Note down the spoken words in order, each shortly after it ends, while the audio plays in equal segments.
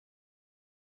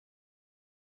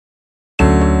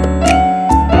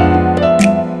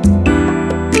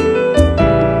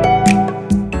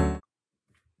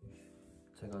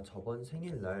저번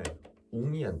생일날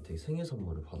옹이한테 생일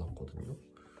선물을 받았거든요.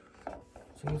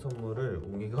 생일 선물을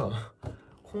옹이가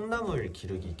콩나물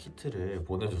기르기 키트를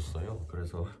보내줬어요.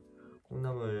 그래서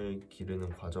콩나물 기르는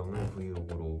과정을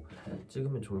브이로그로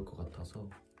찍으면 좋을 것 같아서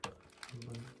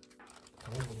한번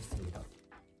담아보겠습니다.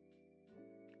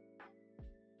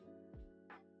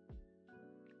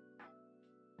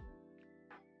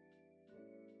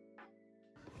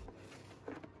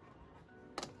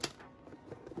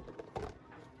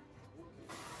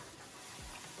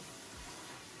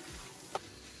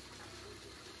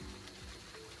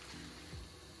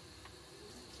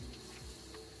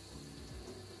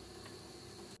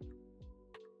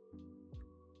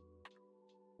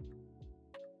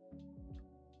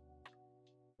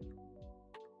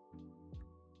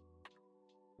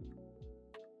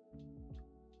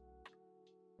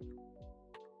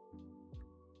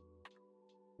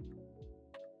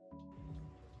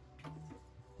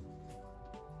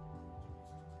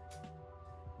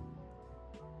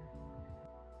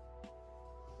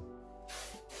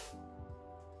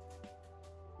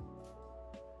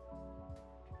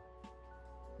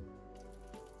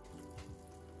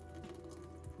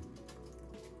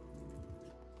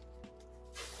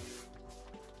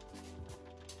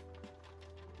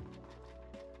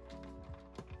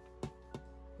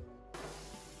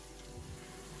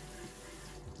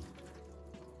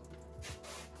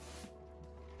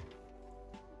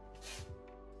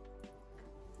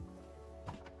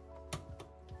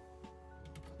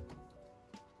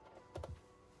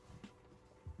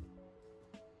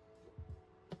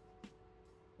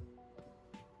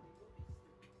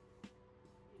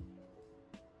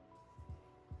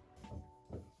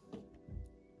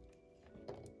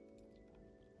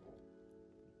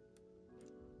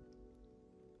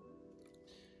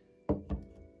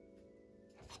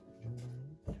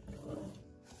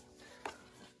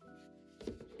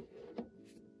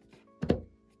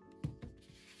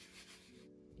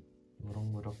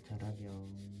 무럭무럭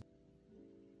자라렴.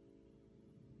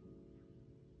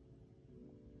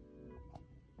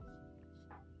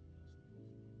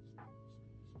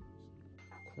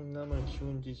 콩나물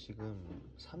키운 지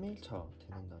지금 3일차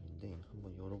되는 날인데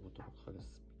한번 열어보도록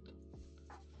하겠습니다.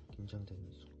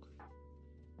 긴장되는 순간.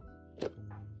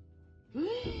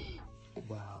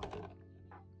 와우,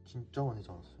 진짜 많이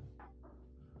자랐어요.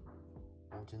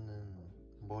 어제는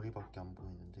머리밖에 안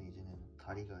보이는데 이제는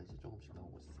다리가 이제 조금씩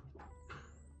나오고 있습니다.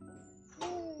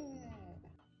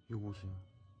 이거 보세요.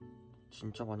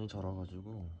 진짜 많이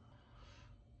자라가지고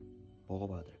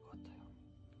먹어봐야 될 것 같아요.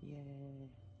 예.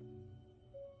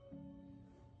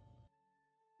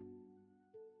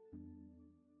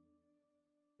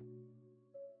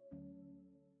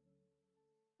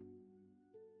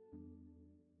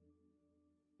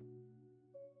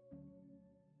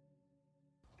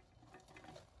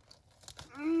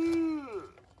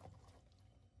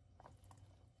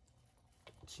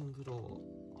 징그러워.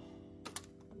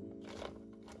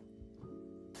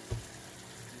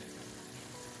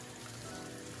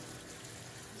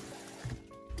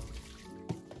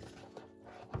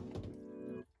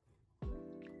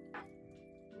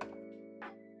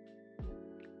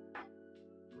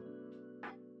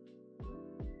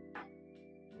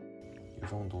 이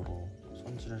정도로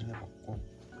손질을 해봤고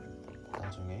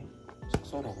나중에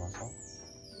숙소로 가서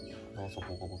넣어서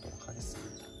먹어보도록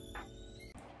하겠습니다.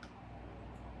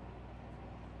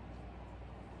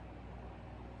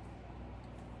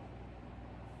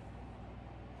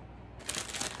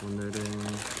 오늘은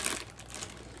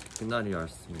그날이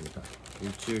왔습니다.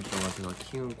 일주일 동안 제가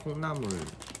키운 콩나물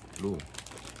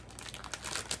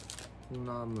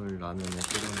라면을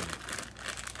끓여놓은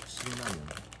신라면,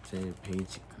 제일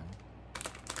베이직한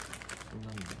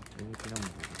콩나물을 끓여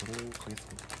먹어보도록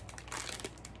하겠습니다.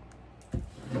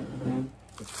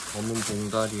 검은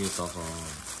봉다리에다가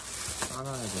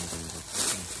싸놔야 된다 이거.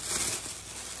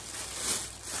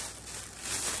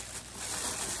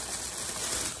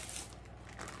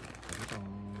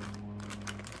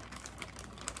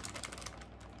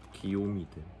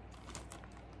 귀요미들,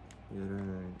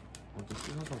 얘를 어제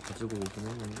씻어서 가지고 오긴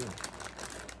했는데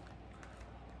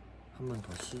한 번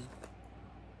더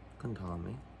씻은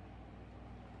다음에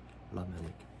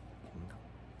라면을 먹는다.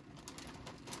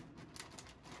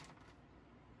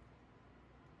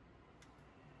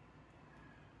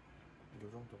 이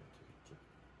정도면 되겠지?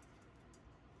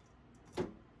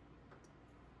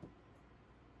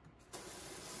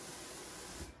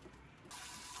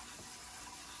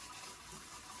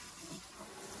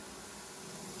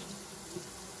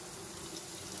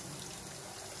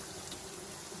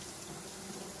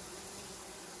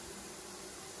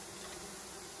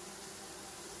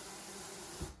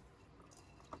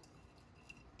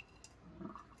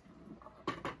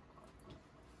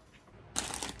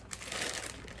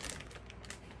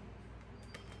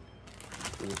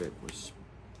 550.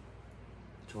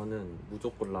 저는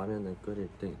무조건 라면을 끓일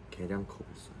때 계량컵을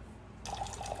써요.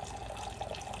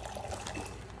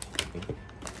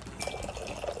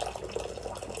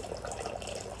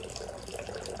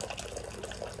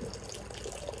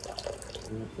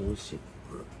 오, 50.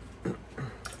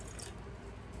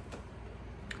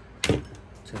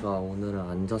 제가 오늘은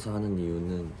앉아서 하는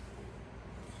이유는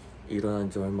일어난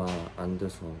지 얼마 안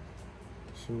돼서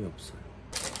힘이 없어요.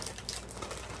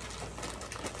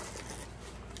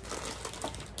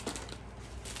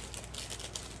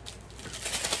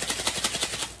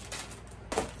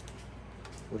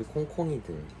 우리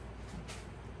콩콩이들,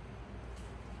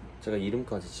 제가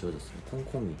이름까지 지어줬어요.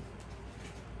 콩콩이.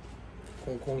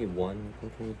 콩콩이 1,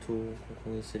 콩콩이 2,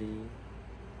 콩콩이 3.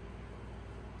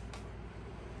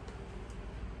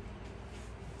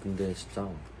 근데 진짜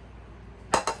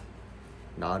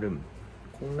나름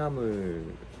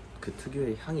콩나물 그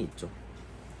특유의 향이 있죠.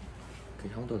 그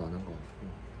향도 나는 것 같고.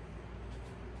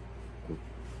 굿.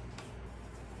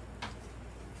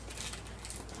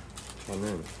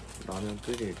 저는 라면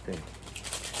끓일 때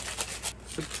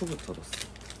스프부터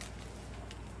넣었어요.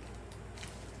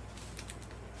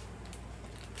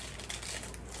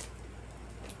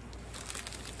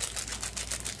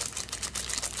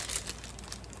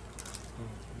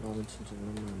 라면 진짜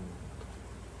오랜만에 먹는다.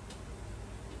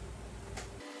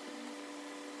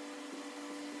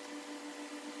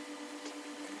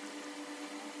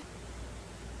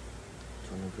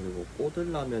 저는 그리고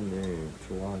꼬들라면을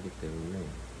좋아하기 때문에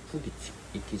푹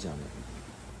익히지 않아요.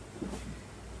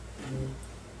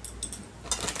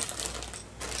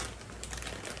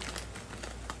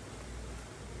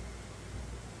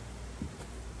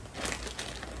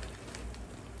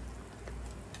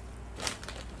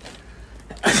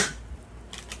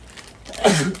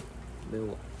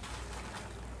 매워.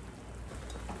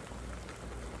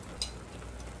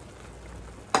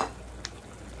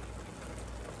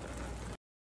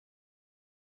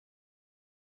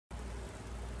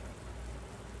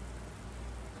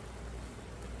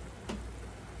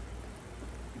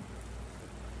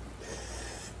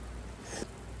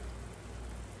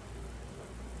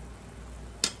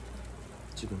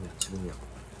 지금이야.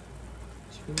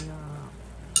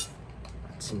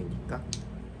 아침이니까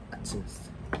아침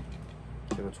했어.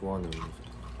 제가 좋아하는 음료수.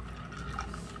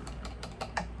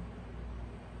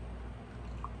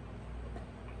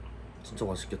 진짜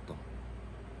맛있겠다.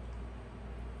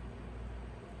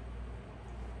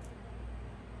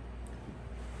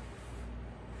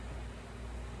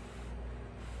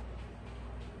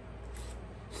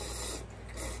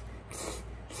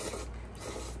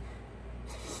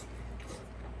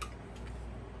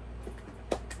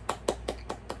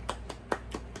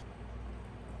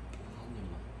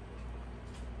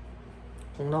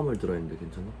 콩나물 들어있는데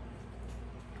괜찮아?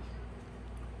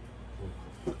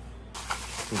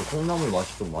 근데 콩나물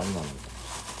맛이 좀 많이 나는데.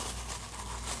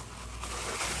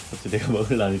 어째 내가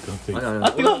먹으려니까 갑자기. 아니.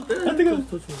 아 뜨거워! 아 뜨거워!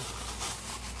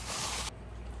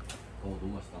 너무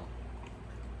맛있다.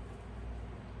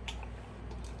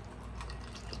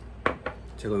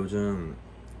 제가 요즘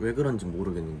왜 그런지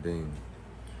모르겠는데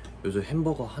요즘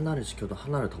햄버거 하나를 시켜도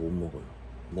하나를 다 못 먹어요.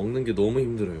 먹는 게 너무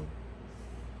힘들어요.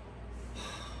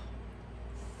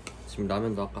 지금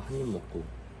라면도 아까 한 입 먹고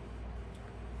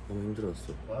너무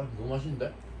힘들었어. 아 너무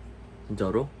맛있는데?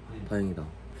 진짜로? 다행이다.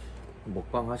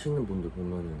 먹방 하시는 분들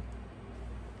보면은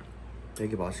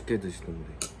되게 맛있게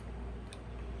드시던데.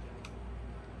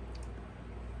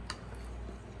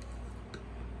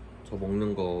 저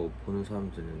먹는 거 보는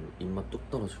사람들은 입맛 뚝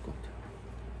떨어질 것 같아요.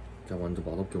 그냥 완전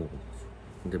맛없게 먹어가지고.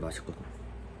 근데 맛있거든.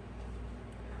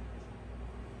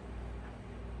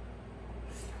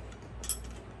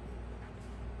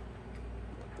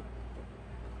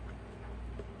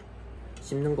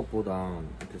 씹는 것보다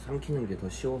이렇게 삼키는 게 더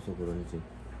쉬워서 그런지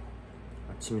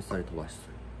아침 햇살이 더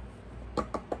맛있어요.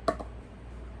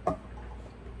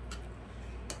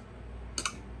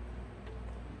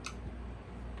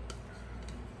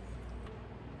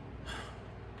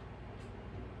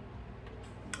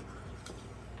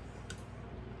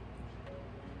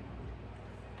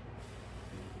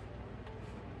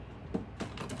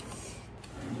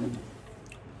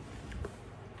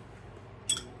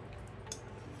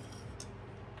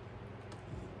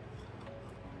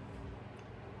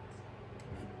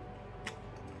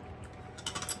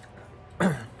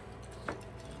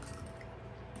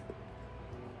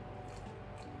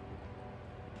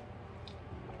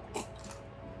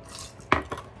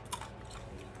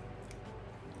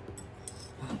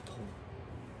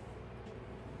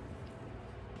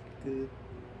 끝.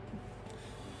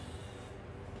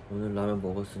 오늘 라면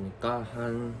먹었으니까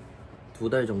한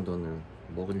 2달 정도는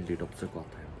먹을 일 없을 것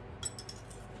같아요.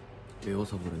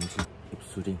 매워서 그런지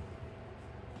입술이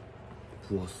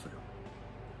부었어요.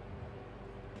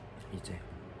 이제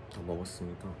다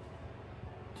먹었으니까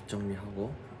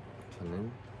뒷정리하고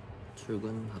저는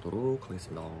출근하도록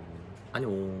하겠습니다.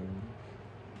 안녕.